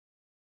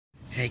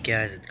Hey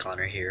guys, it's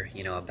Connor here.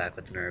 I'm back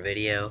with another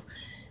video.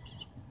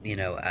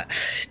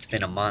 It's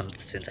been a month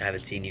since I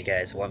haven't seen you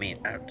guys. Well,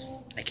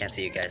 I can't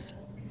see you guys.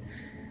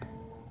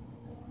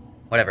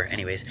 Whatever,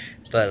 anyways.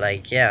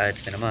 But, yeah,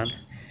 it's been a month.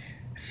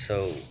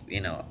 So,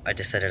 I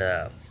decided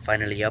to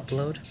finally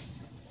upload.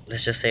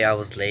 Let's just say I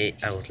was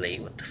late. I was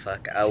late, what the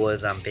fuck?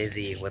 I'm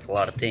busy with a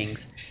lot of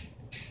things.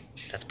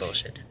 That's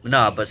bullshit.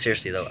 No, but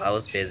seriously though, I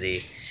was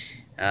busy.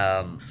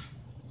 Um,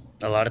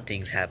 a lot of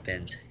things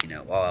happened,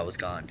 while I was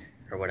gone.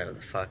 Or whatever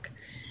the fuck.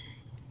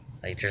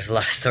 There's a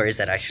lot of stories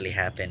that actually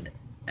happened.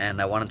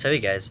 And I want to tell you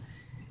guys,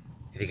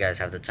 if you guys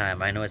have the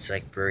time. I know it's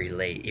very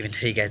late, even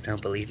though you guys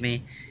don't believe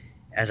me.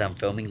 As I'm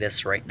filming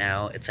this right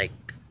now, it's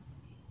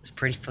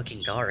pretty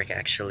fucking dark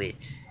actually,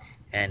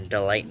 and the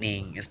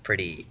lightning is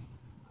pretty.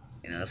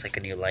 It's like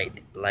a new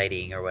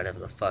lighting or whatever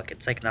the fuck.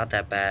 It's not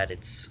that bad.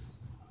 It's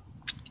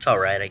all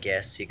right, I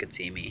guess. You could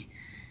see me.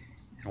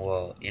 And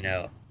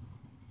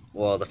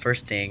well, the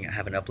first thing I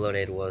haven't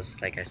uploaded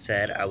was, like I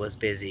said, I was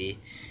busy.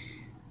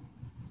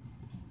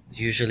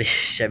 Usually,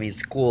 I mean,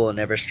 school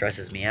never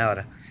stresses me out,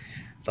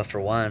 but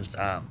for once,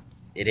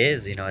 it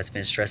is. It's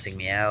been stressing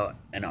me out,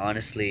 and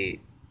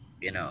honestly,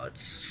 it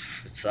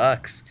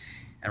sucks.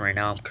 And right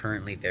now, I'm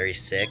currently very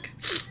sick.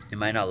 It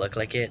might not look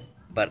like it,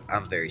 but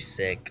I'm very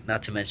sick.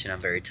 Not to mention,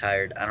 I'm very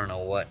tired. I don't know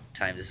what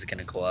time this is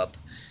gonna go up,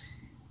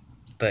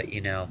 but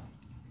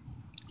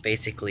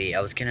basically,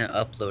 I was gonna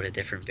upload a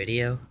different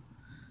video,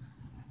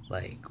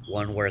 like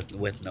one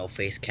with no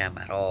face cam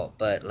at all.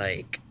 But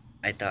I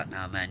thought,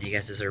 nah, man, you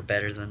guys deserve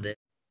better than this.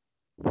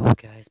 Well,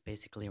 guys,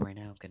 basically, right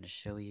now, I'm gonna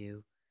show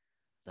you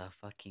the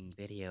fucking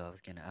video I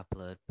was gonna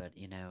upload, but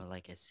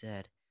like I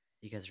said,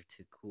 you guys are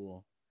too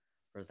cool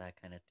for that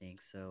kind of thing.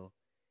 So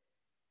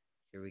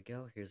here we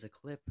go. Here's a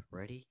clip.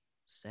 Ready,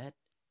 set,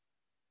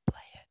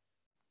 play it.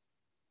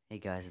 Hey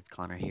guys, it's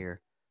Connor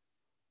here.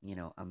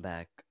 I'm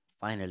back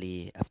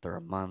finally after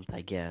a month,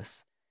 I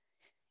guess.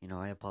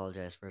 I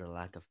apologize for the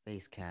lack of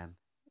face cam.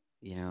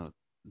 You know,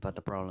 but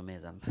the problem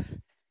is I'm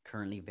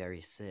currently very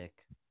sick,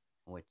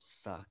 which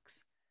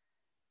sucks.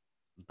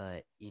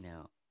 But in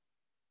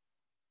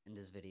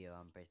this video,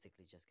 I'm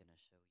basically just gonna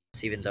show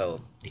you. Even though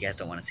you guys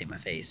don't want to see my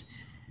face.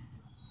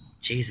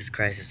 Jesus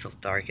Christ, it's so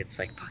dark, it's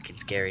fucking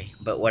scary.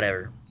 But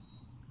whatever.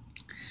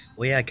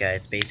 Well, yeah,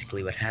 guys,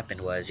 basically what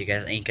happened was you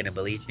guys ain't gonna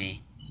believe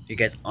me. You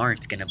guys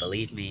aren't gonna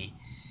believe me.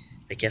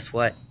 But guess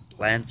what?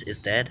 Lance is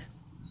dead.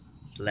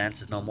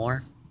 Lance is no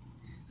more.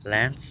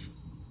 Lance.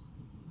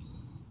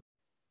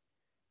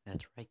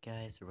 That's right,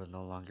 guys, there will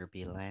no longer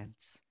be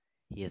Lance.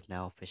 He is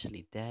now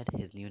officially dead.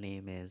 His new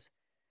name is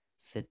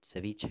Sid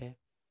Ceviche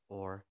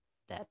or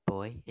That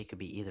Boy. It could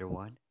be either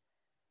one.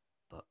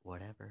 But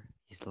whatever.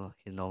 He's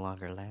no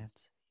longer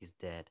Lance. He's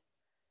dead.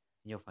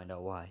 And you'll find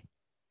out why.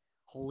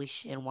 Holy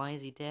shit, and why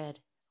is he dead?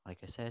 Like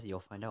I said, you'll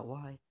find out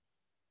why.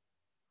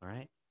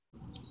 Alright?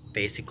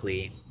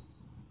 Basically,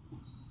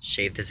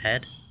 shaved his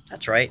head.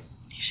 That's right,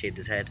 he shaved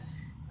his head.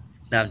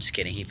 No, I'm just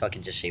kidding. He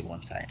fucking just shaved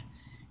one side.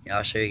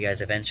 I'll show you guys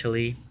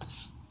eventually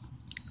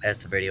as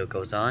the video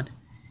goes on.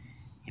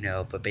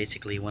 But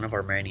basically, one of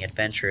our many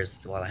adventures,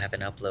 while I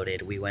haven't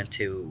uploaded, we went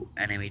to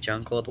Enemy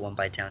Jungle, the one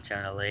by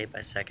downtown LA by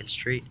 2nd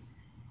Street.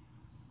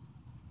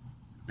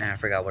 And I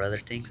forgot what other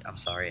things. I'm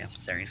sorry, I'm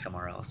staring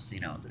somewhere else.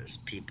 There's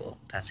people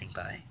passing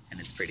by, and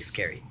it's pretty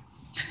scary.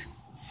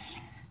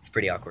 It's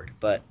pretty awkward.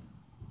 But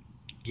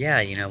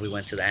yeah, we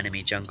went to the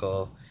Enemy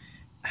Jungle.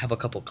 I have a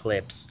couple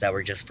clips that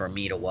were just for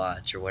me to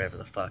watch or whatever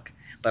the fuck.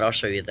 But I'll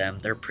show you them.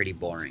 They're pretty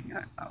boring,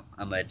 I'm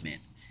gonna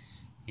admit.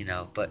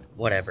 But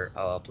whatever,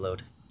 I'll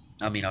upload.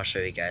 I'll show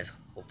you guys,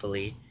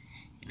 hopefully.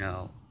 You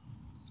know,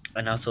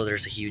 and also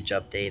there's a huge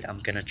update. I'm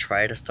gonna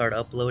try to start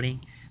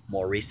uploading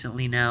more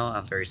recently now.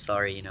 I'm very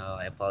sorry,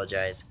 I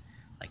apologize.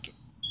 Like,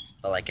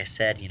 but like I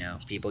said,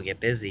 people get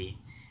busy.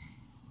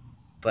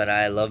 But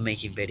I love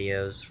making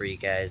videos for you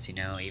guys,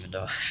 even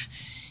though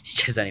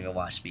you guys don't even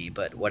watch me.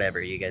 But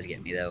whatever, you guys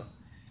get me though.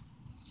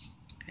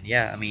 And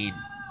yeah,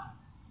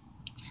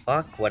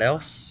 fuck, what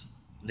else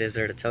is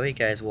there to tell you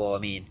guys? Well,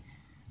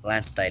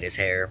 Lance dyed his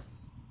hair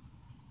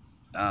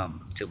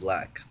to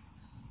black.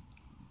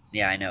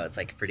 Yeah, I know it's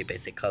a pretty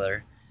basic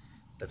color,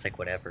 but it's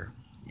whatever,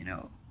 you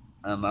know.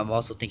 I'm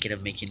also thinking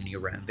of making a new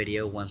rant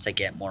video once I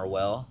get more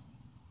well.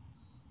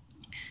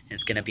 And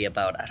it's gonna be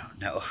about, I don't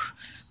know,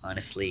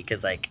 honestly,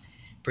 because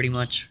pretty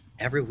much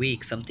every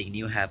week something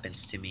new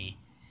happens to me,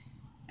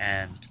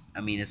 and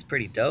it's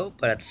pretty dope,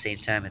 but at the same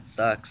time it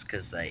sucks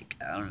because I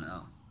don't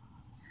know.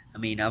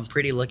 I'm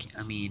pretty lucky.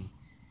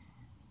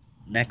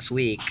 Next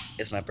week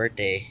is my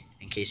birthday.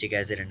 In case you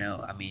guys didn't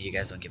know, you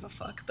guys don't give a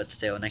fuck, but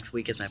still, next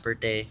week is my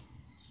birthday.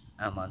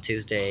 On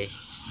Tuesday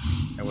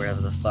or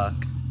whatever the fuck.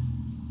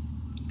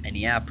 And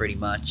yeah, pretty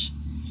much,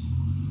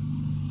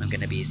 I'm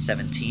gonna be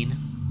 17.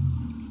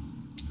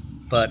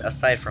 But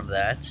aside from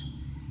that,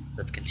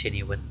 let's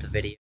continue with the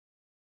video.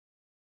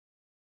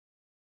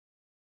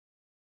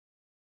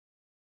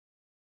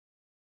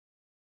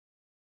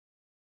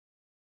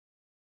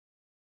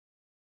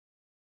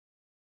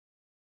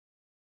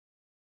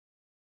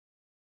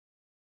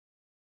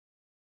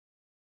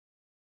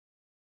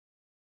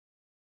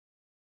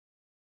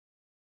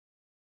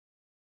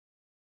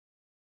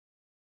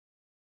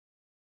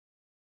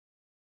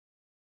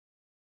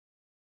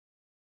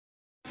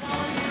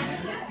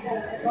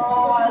 You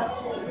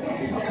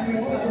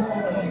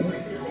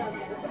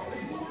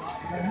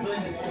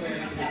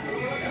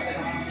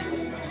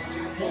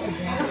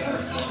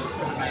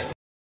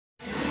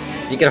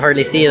can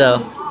hardly see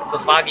though. It's so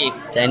foggy.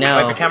 I know.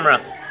 Wipe your camera.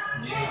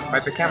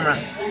 Wipe your camera.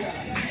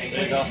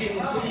 There you go.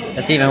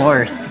 That's even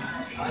worse.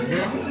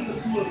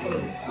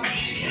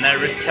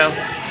 Naruto.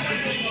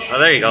 Oh,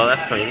 there you go.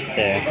 That's clean.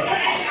 There.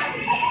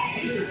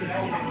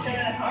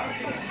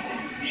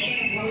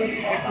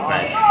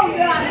 Nice.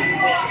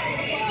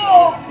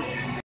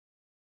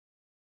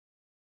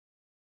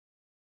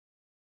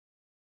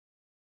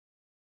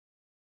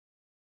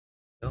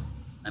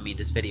 I mean,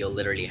 this video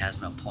literally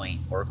has no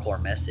point or core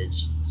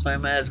message, so I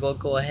might as well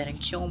go ahead and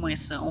kill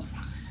myself.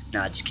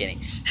 Nah, just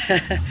kidding.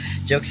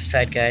 Jokes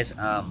aside, guys,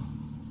 I'm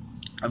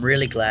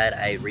really glad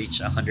I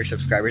reached 100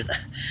 subscribers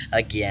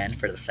again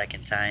for the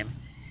second time.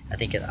 I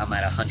think I'm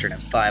at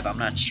 105. I'm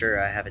not sure.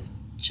 I haven't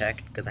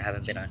checked because I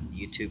haven't been on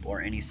YouTube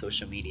or any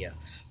social media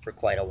for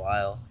quite a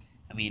while.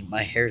 I mean,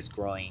 my hair is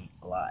growing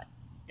a lot.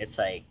 It's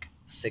like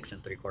 6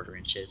 3/4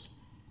 inches.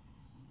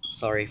 I'm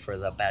sorry for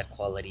the bad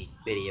quality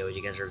video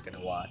you guys are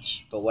gonna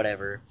watch, but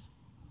whatever.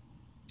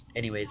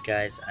 Anyways,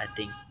 guys, I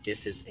think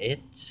this is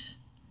it.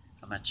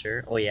 I'm not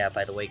sure. Oh yeah,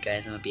 by the way,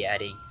 guys, I'm gonna be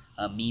adding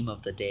a meme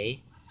of the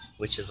day,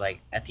 which is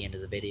like at the end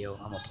of the video.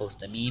 I'm gonna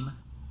post a meme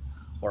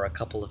or a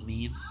couple of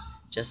memes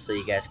just so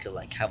you guys could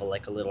like have a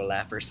little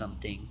laugh or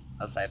something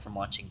aside from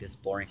watching this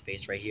boring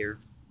face right here.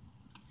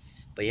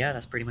 But yeah,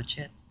 that's pretty much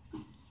it.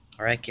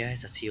 Alright,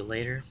 guys, I'll see you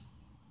later,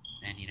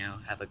 and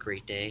have a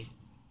great day,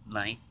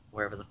 night,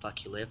 wherever the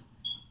fuck you live.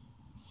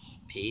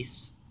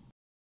 Peace.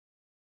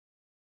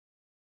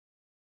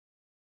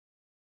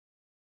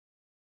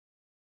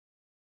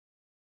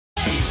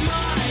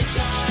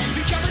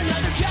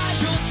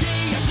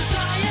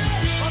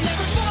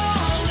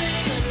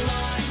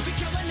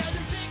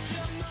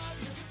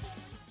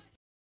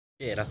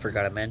 Shit, I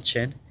forgot to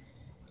mention,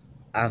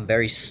 I'm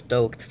very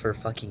stoked for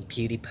fucking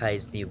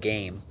PewDiePie's new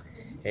game.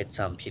 It's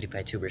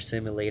PewDiePie Tuber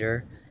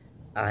Simulator.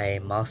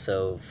 I'm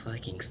also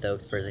fucking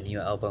stoked for the new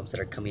albums that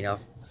are coming out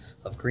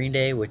of Green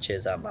Day, which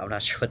is I'm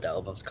not sure what the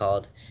album's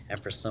called,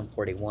 and for Sum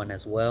 41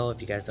 as well.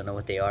 If you guys don't know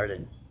what they are,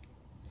 then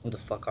who the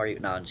fuck are you?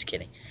 No, I'm just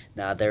kidding.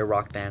 Nah, they're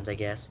rock bands, I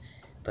guess,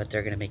 but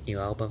they're gonna make new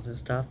albums and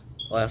stuff.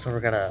 Well, I also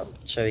forgot to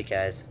show you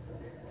guys.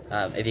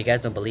 If you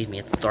guys don't believe me,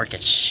 it's dark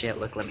as shit.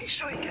 Look, let me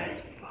show you guys.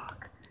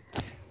 Fuck.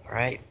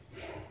 Alright.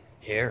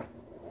 Here.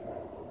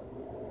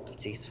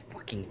 It's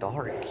fucking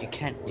dark. You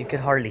can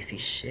hardly see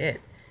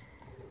shit.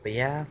 But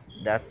yeah,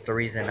 that's the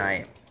reason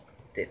I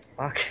did.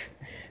 Fuck.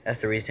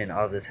 That's the reason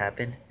all of this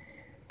happened.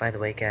 By the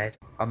way, guys,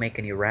 I'll make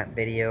a new rap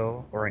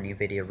video or a new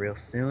video real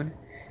soon.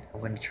 I'm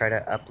gonna try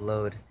to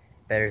upload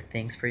better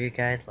things for you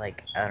guys.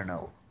 Like, I don't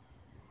know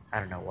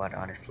what,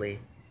 honestly.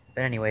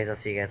 But anyways, I'll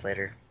see you guys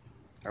later.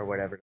 Or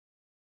whatever.